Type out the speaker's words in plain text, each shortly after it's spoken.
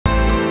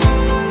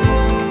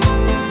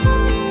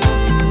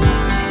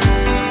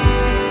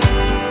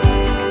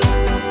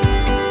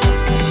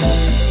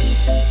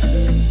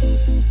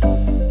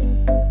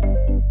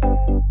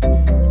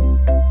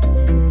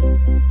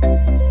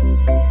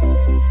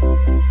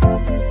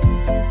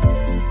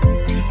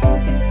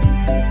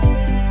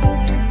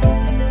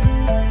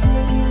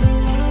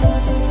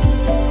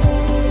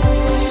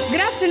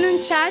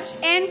church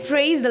and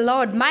praise the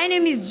Lord. My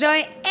name is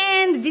Joy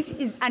and this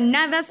is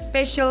another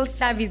special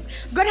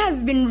service. God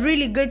has been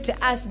really good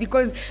to us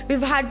because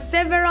we've had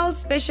several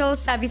special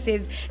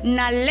services.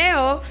 Na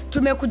leo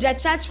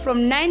tumekuja church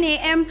from 9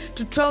 a.m.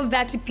 to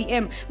 12:30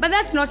 p.m. But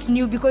that's not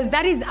new because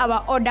that is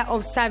our order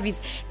of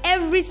service.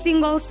 Every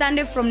single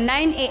Sunday from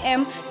 9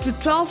 a.m. to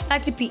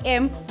 12:30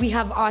 p.m. we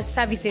have our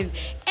services.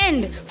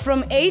 And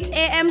from 8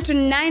 a.m. to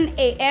 9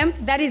 a.m.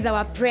 that is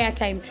our prayer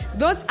time.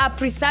 Those are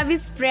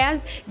pre-service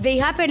prayers. They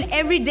happen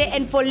every day,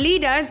 and for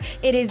leaders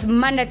it is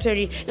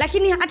mandatory.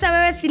 Lakini hata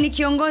wewe si ni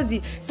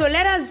kiongozi. So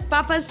let us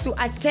purpose to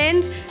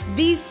attend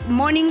this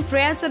morning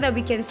prayer so that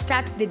we can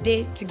start the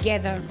day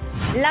together.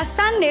 Last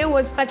Sunday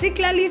was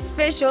particularly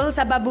special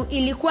sababu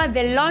ilikuwa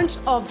the launch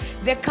of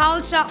the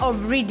culture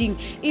of reading.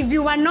 If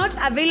you were not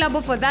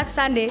available for that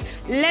Sunday,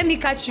 let me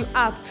catch you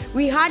up.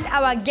 We had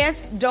our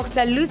guest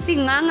Dr. Lucy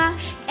Nganga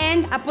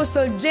and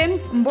Apostle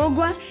James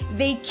Mbogwa.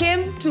 They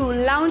came to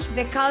launch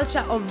the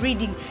culture of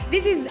reading.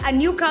 This is a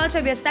new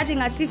culture we are starting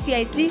at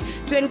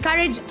CCI-COT to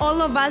encourage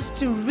all of us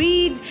to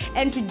read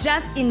and to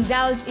just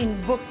indulge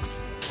in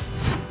books.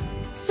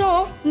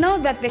 So, now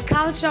that the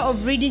culture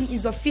of reading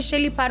is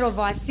officially part of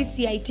our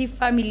CCI-COT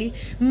family,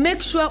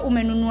 make sure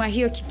umenunua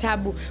hiyo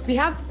kitabu. We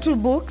have 2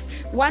 books,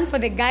 one for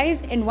the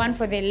guys and one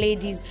for the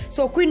ladies.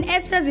 So, Queen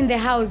Esther's in the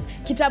house.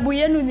 Kitabu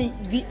yenu ni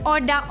The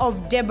Order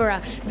of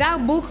Deborah.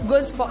 That book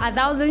goes for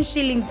 1,000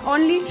 shillings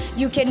only.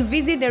 You can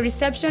visit the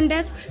reception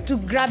desk to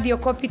grab your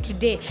copy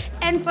today.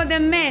 And for the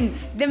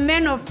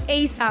men of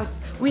Asaph,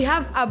 we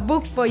have a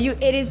book for you.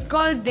 It is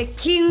called The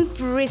King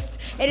Priest.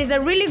 It is a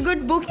really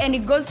good book and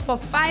it goes for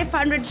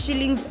 500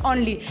 shillings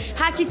only.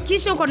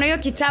 Hakikisha uko na hiyo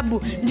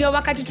kitabu ndio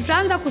wakati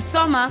tutaanza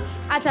kusoma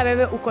hata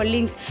wewe uko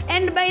linked.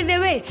 And by the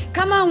way,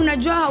 kama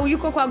unajua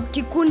hauyuko kwa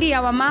kikundi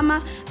ya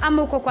wamama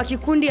ama uko kwa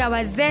kikundi ya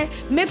wazee,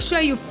 make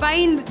sure you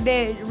find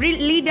the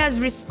leaders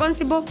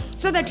responsible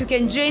so that you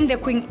can join the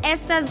Queen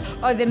Esther's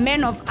or the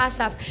Men of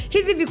Asaph.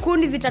 Hizi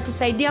vikundi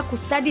zitatusaidia ku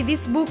study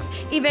these books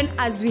even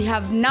as we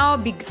have now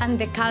begun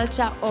the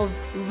culture of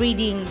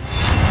reading.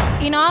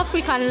 In our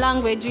African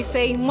language, we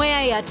say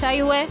 "Mwea ya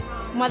taiwe,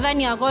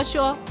 mwadhani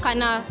agosho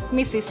kana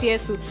Mrs.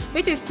 Yesu,"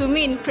 which is to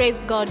mean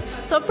praise God.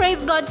 So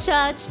praise God,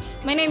 church.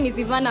 My name is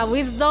Ivana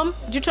Wisdom.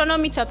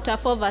 Deuteronomy chapter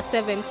 4 verse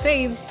 7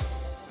 says,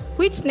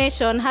 "Which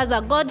nation has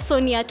a God so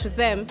near to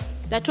them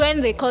that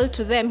when they call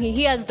to them, he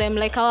hears them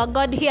like our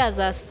God hears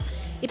us?"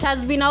 It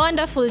has been a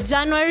wonderful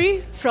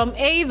January, from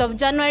 8th of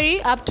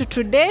January up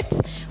to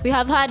date. We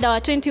have had our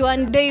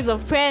 21 days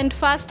of prayer and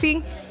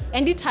fasting,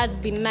 and it has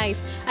been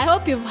nice. I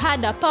hope you've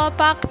had a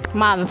power-packed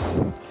month.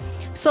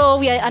 So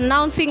we are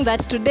announcing that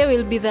today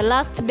will be the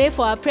last day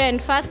for our prayer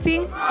and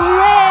fasting.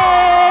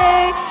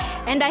 Hooray!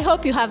 And I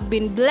hope you have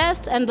been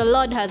blessed and the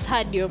Lord has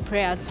heard your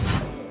prayers.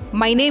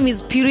 My name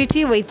is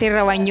Purity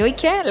Waithera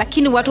Wanyoike,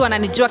 lakini watu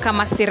wananijua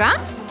kama Sira.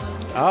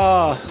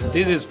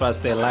 This is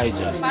Pastor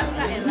Elijah.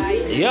 Pastor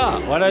Elijah.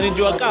 Yeah,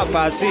 wananijua kama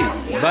Pasi,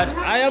 but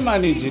I am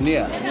an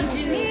engineer.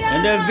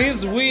 And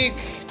this week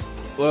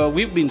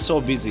we've been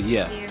so busy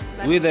here. Yes,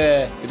 with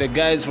the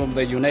guys from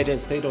the United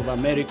States of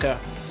America.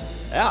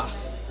 Yeah,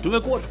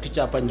 tumekuwa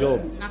tukichapa job.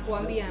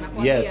 Nakuambia.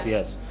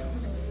 Yes.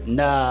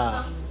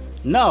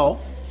 Now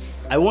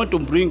I want to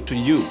bring to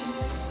you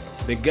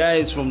the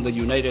guys from the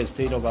United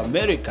States of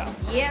America.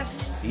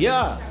 Yes.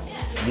 Yeah.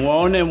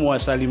 Muwaone,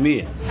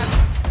 muwasalimie.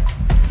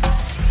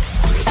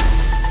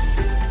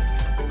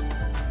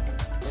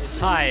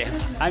 Hi,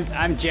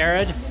 I'm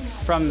Jared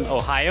from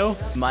Ohio.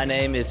 My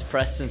name is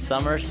Preston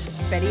Summers.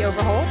 Betty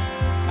Overholt.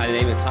 My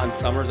name is Hans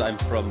Summers. I'm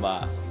from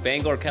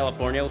Bangor,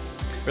 California.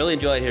 Really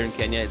enjoy it here in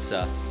Kenya. It's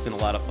been a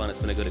lot of fun. It's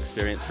been a good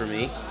experience for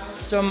me.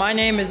 So my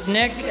name is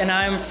Nick and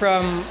I'm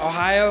from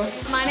Ohio.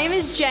 My name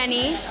is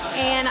Jenny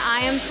and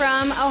I am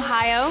from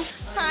Ohio.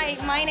 Hi,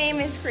 my name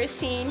is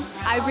Christine.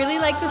 I really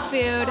like the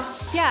food.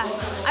 Yeah,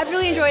 I've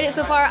really enjoyed it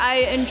so far.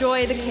 I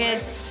enjoy the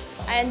kids.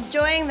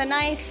 Enjoying the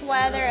nice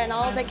weather and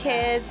all the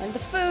kids, and the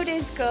food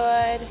is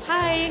good.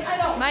 Hi,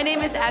 my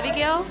name is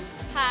Abigail.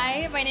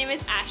 Hi, my name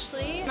is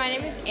Ashley. My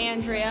name is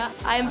Andrea.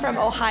 I'm from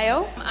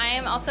Ohio. I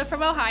am also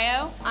from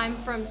Ohio. I'm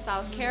from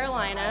South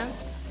Carolina.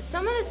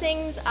 Some of the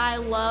things I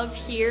love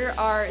here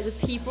are the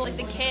people. Like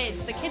the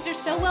kids. The kids are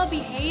so well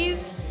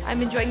behaved.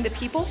 I'm enjoying the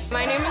people.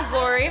 My name is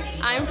Lori.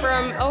 I'm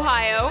from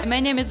Ohio.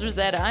 My name is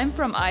Rosetta. I'm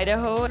from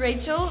Idaho.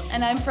 Rachel,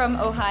 and I'm from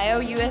Ohio,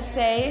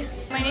 USA.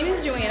 My name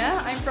is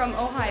Joanna. I'm from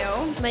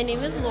Ohio. My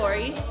name is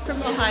Lori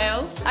from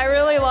Ohio. I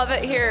really love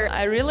it here.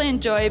 I really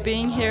enjoy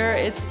being here.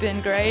 It's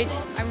been great.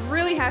 I'm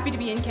really happy to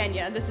be in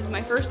Kenya. This is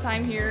my first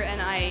time here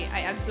and I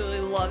absolutely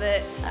love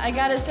it. I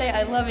gotta say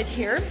I love it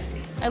here.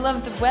 I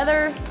love the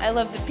weather, I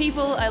love the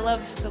people, I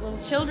love the little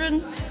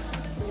children.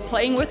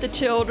 Playing with the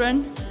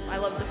children. I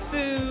love the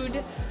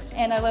food.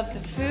 And I love the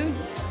food.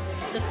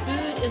 The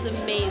food is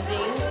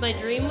amazing. My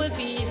dream would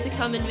be to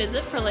come and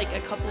visit for like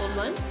a couple of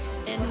months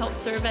and help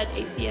serve at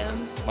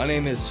ACM. My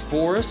name is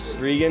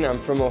Forrest Regan. I'm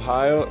from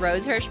Ohio.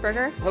 Rose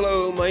Hirschberger.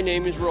 Hello, my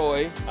name is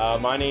Roy.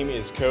 My name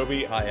is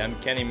Kobe. Hi, I'm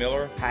Kenny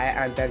Miller. Hi,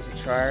 I'm Ben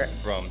Char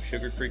from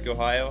Sugar Creek,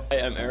 Ohio.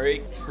 Hi, I'm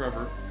Eric.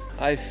 Trevor.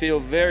 I feel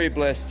very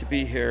blessed to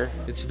be here.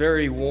 It's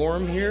very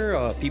warm here.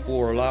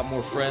 People are a lot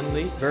more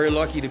friendly. Very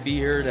lucky to be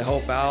here to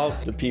help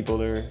out. The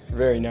people are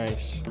very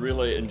nice.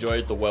 Really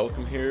enjoyed the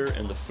welcome here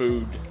and the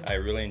food. I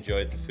really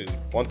enjoyed the food.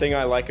 One thing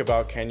I like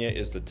about Kenya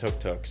is the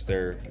tuk-tuks.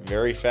 They're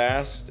very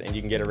fast and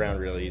you can get around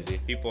real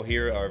easy. People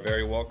here are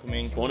very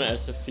welcoming. Bona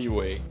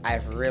SFW.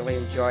 I've really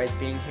enjoyed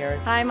being here.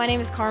 Hi, my name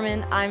is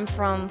Carmen. I'm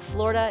from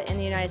Florida in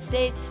the United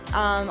States.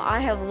 I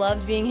have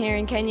loved being here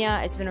in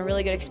Kenya. It's been a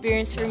really good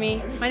experience for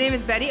me. My name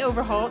is Betty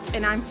Overholt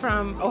and I'm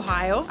from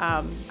Ohio.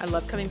 I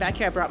love coming back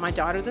here. I brought my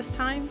daughter this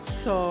time,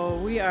 so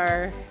we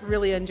are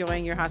really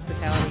enjoying your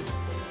hospitality.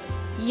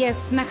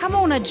 Yes, na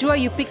kama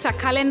unajua you picked a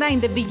calendar in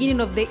the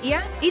beginning of the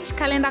year, each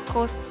calendar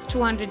costs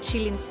 200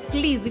 shillings.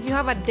 Please, if you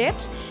have a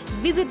debt,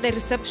 visit the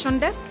reception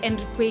desk and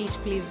repay it,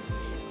 please.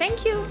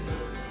 Thank you.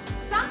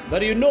 Sir?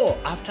 But you know,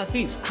 after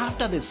the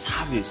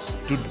service,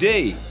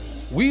 today,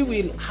 we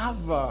will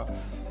have a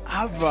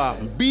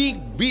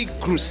big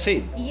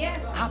crusade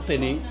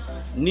happening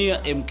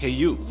near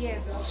MKU.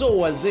 Yes. So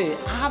wazee,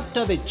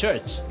 after the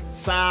church,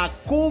 saa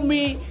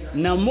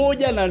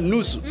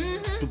 11:30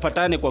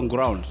 tupatane kwa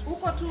ground.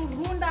 Uko tu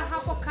Runda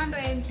hapo kando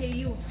ya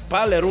MKU.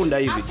 Pale Runda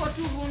hivi. Hapo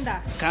tu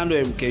Runda. Kando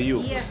ya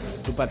MKU. Yes.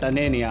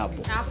 Tupataneni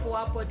hapo.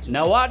 Hapo tu.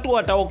 Na watu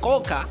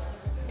wataokoka.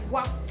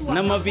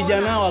 Na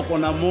mavijana wako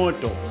na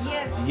moto.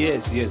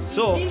 Yes.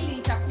 So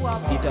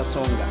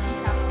itasonga.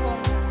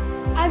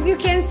 As you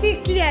can see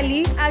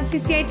clearly, as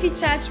CCI-COT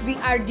Church, we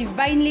are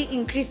divinely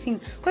increasing.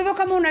 Kwa hivyo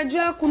kama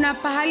unajua kuna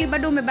pahali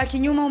bado umebaki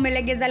nyuma,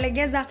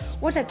 umelegeza,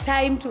 what a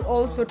time to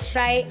also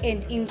try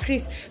and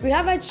increase. We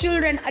have our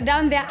children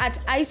down there at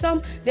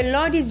ISOM. The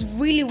Lord is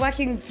really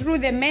working through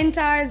the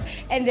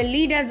mentors and the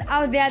leaders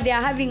out there. They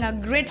are having a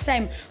great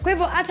time. Kwa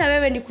hivyo hata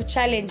wewe ni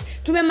kuchallenge.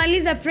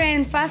 Tumemaliza prayer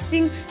and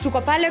fasting,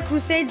 tuko pale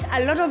crusades, a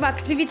lot of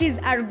activities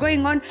are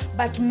going on,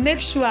 but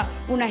make sure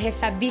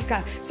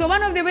unahesabika. So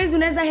one of the ways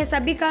unaweza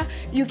hesabika,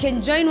 you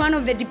can join one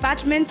of the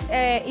departments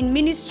in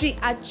ministry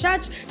at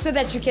church so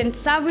that you can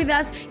serve with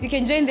us. You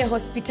can join the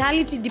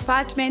hospitality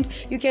department.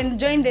 You can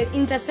join the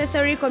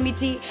intercessory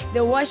committee,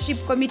 the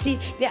worship committee.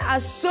 There are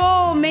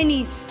so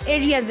many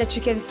areas that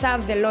you can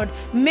serve the Lord.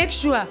 Make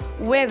sure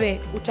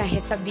wewe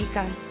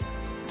utahesabika.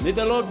 May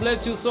the Lord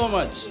bless you so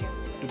much.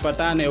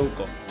 Tupatane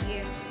huko.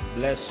 Yes.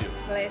 Bless you.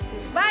 Bless you.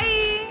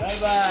 Bye.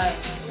 Bye-bye.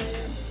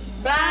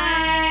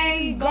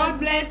 Bye. God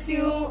bless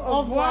you.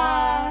 Au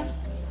revoir.